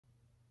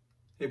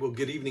Hey, well,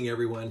 good evening,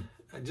 everyone.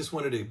 I just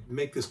wanted to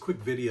make this quick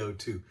video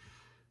to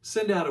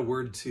send out a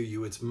word to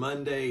you. It's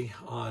Monday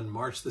on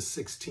March the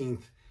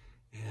 16th,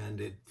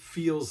 and it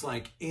feels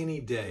like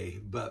any day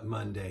but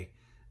Monday.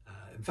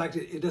 In fact,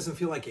 it doesn't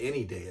feel like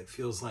any day. It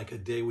feels like a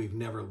day we've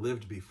never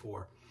lived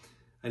before.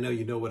 I know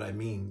you know what I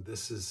mean.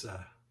 This is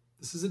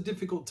a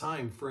difficult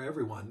time for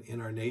everyone in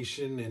our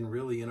nation and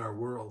really in our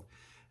world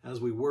as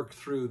we work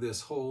through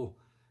this whole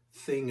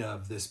thing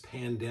of this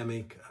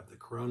pandemic, of the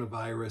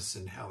coronavirus,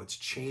 and how it's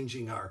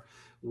changing our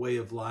way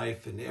of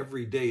life. And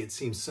every day it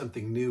seems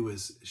something new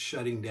is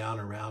shutting down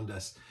around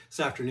us. This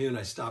afternoon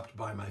I stopped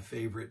by my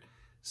favorite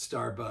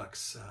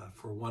Starbucks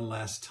for one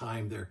last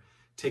time. They're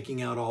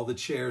taking out all the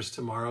chairs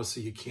tomorrow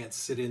so you can't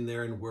sit in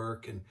there and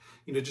work, and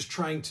just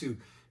trying to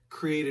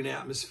create an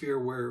atmosphere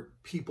where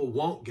people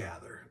won't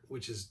gather,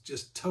 which is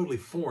just totally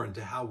foreign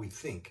to how we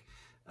think.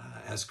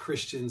 As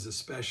Christians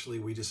especially,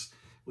 we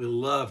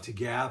love to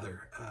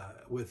gather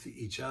with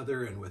each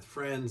other and with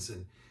friends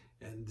and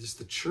just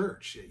the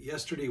church.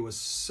 Yesterday was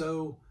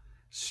so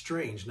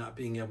strange not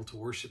being able to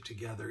worship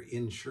together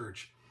in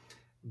church,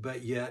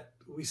 but yet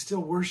we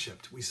still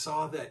worshiped. We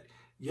saw that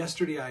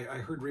yesterday. I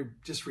heard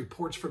just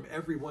reports from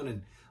everyone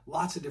in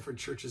lots of different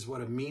churches,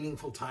 what a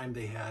meaningful time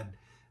they had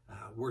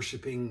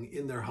worshiping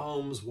in their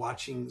homes,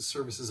 watching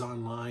services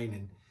online.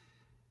 And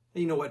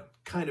you know what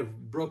kind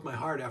of broke my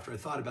heart after I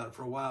thought about it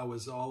for a while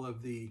was all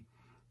of the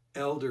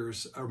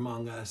elders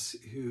among us,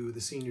 the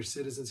senior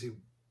citizens who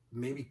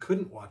maybe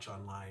couldn't watch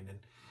online and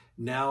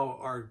now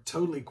are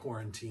totally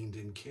quarantined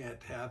and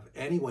can't have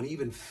anyone,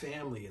 even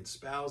family and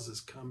spouses,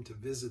 come to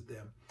visit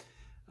them.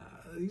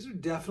 These are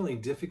definitely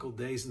difficult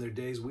days, and they're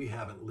days we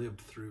haven't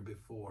lived through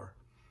before.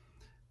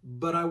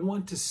 But I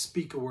want to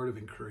speak a word of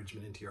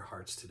encouragement into your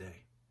hearts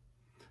today.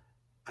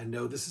 I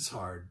know this is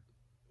hard.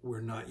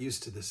 We're not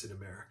used to this in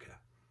America.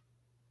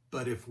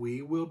 But if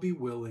we will be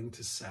willing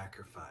to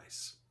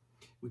sacrifice,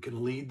 we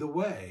can lead the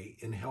way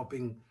in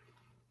helping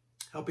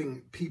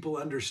people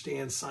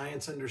understand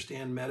science,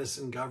 understand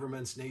medicine,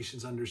 governments,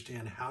 nations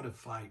understand how to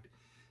fight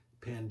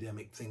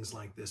pandemic things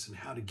like this and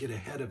how to get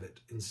ahead of it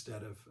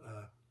instead of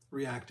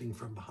reacting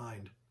from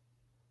behind.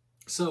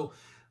 So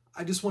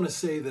I just want to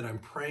say that I'm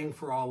praying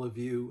for all of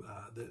you.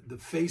 The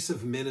face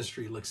of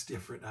ministry looks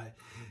different.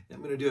 I'm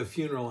going to do a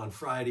funeral on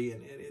Friday,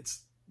 and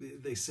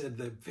they said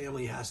the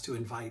family has to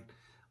invite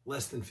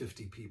less than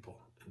 50 people.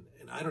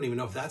 And I don't even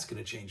know if that's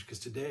going to change, because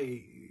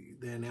today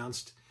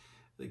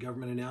the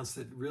government announced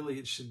that really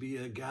it should be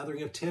a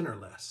gathering of 10 or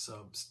less. So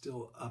I'm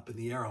still up in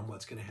the air on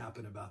what's going to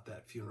happen about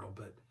that funeral.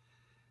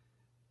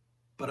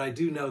 But I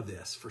do know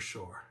this for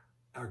sure.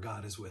 Our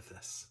God is with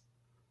us.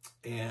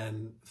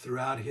 And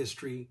throughout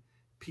history,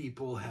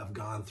 people have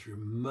gone through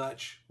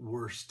much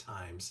worse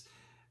times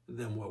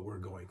than what we're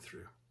going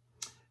through.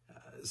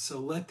 So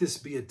let this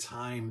be a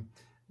time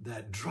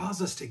that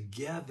draws us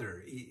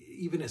together,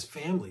 even as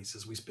families,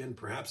 as we spend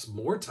perhaps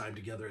more time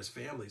together as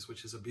families,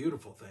 which is a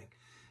beautiful thing.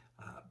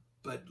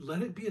 But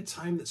let it be a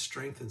time that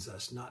strengthens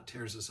us, not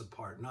tears us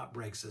apart, not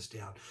breaks us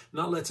down,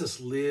 not lets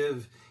us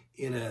live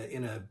in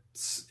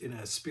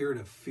a spirit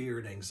of fear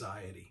and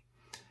anxiety.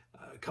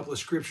 A couple of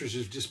scriptures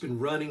have just been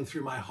running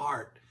through my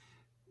heart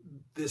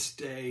this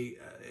day,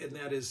 and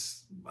that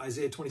is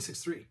Isaiah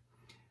 26:3.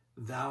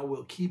 Thou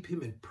wilt keep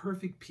him in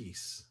perfect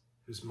peace,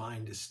 whose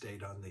mind is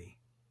stayed on thee.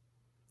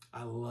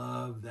 I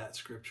love that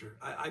scripture.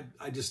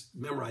 I just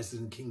memorized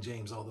it in King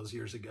James all those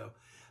years ago.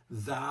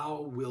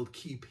 Thou wilt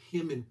keep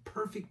him in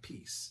perfect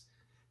peace,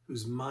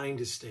 whose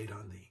mind is stayed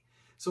on thee.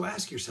 So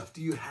ask yourself,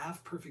 do you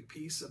have perfect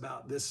peace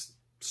about this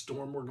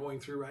storm we're going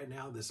through right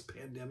now, this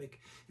pandemic?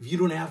 If you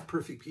don't have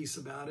perfect peace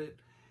about it,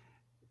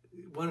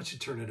 why don't you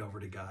turn it over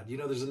to God?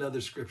 There's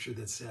another scripture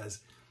that says,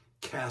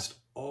 cast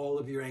all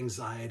of your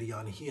anxiety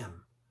on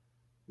him,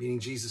 meaning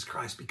Jesus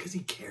Christ, because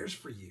he cares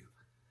for you.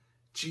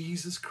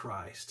 Jesus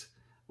Christ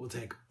will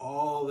take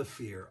all the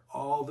fear,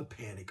 all the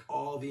panic,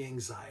 all the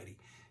anxiety,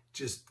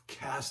 just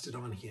cast it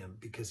on him,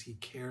 because he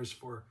cares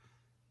for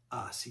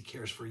us. He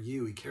cares for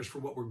you. He cares for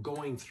what we're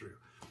going through.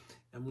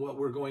 And what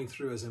we're going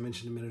through, as I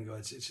mentioned a minute ago,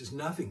 it's just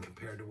nothing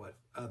compared to what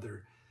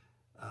other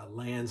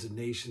lands and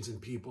nations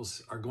and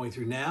peoples are going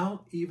through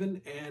now,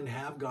 even, and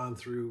have gone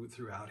through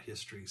throughout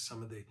history.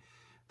 Some of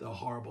the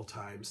horrible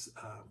times.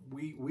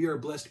 We are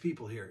blessed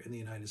people here in the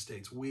United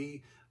States.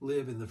 We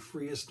live in the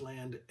freest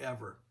land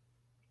ever.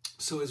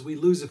 So as we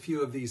lose a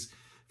few of these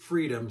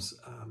freedoms,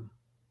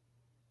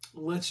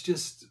 let's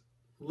just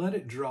let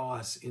it draw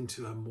us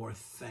into a more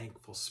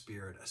thankful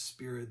spirit, a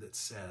spirit that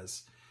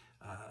says,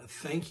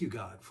 thank you,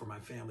 God, for my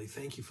family.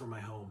 Thank you for my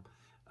home.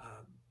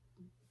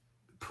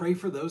 Pray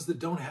for those that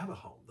don't have a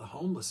home, the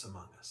homeless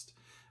among us.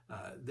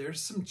 There's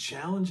some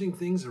challenging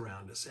things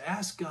around us.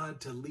 Ask God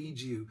to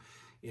lead you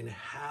in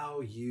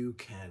how you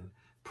can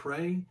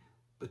pray,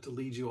 but to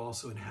lead you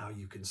also in how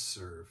you can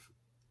serve.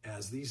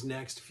 As these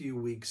next few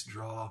weeks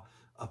draw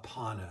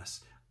upon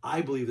us, I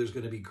believe there's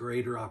going to be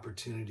greater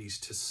opportunities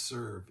to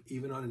serve,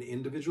 even on an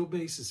individual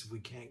basis. If we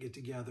can't get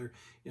together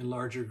in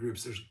larger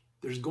groups,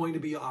 there's going to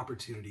be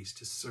opportunities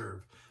to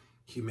serve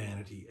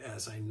humanity,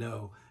 as I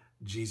know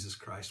Jesus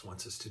Christ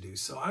wants us to do.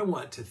 So I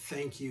want to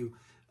thank you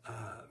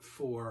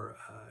for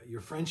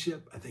your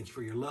friendship. I thank you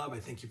for your love. I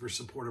thank you for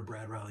support of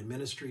Brad Riley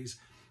Ministries.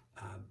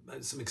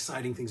 Some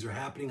exciting things are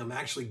happening. I'm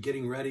actually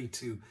getting ready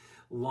to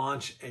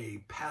launch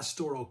a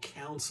pastoral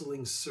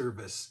counseling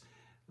service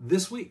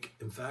this week.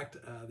 In fact,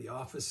 the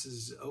office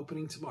is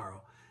opening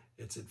tomorrow.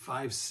 It's at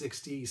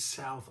 560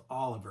 South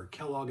Oliver,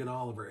 Kellogg and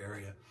Oliver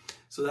area.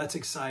 So that's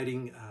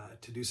exciting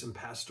to do some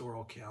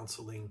pastoral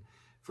counseling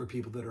for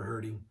people that are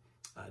hurting.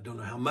 I don't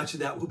know how much of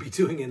that we'll be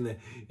doing in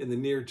the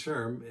near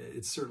term.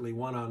 It's certainly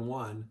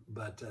one-on-one,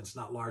 but it's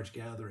not large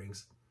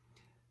gatherings.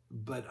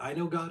 But I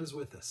know God is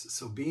with us.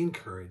 So be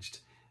encouraged,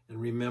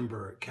 and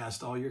remember,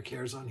 cast all your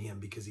cares on him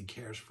because he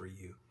cares for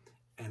you.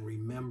 And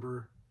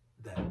remember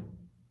that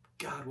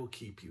God will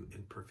keep you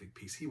in perfect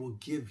peace. He will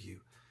give you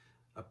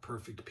a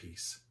perfect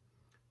peace.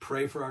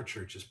 Pray for our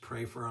churches,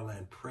 pray for our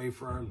land, pray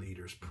for our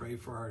leaders, pray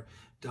for our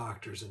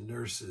doctors and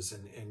nurses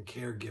and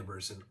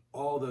caregivers and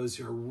all those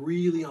who are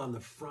really on the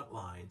front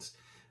lines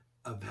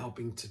of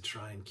helping to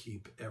try and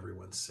keep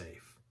everyone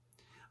safe.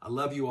 I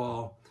love you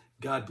all.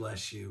 God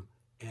bless you.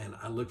 And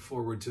I look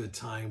forward to a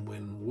time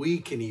when we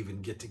can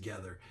even get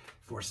together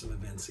for some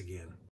events again.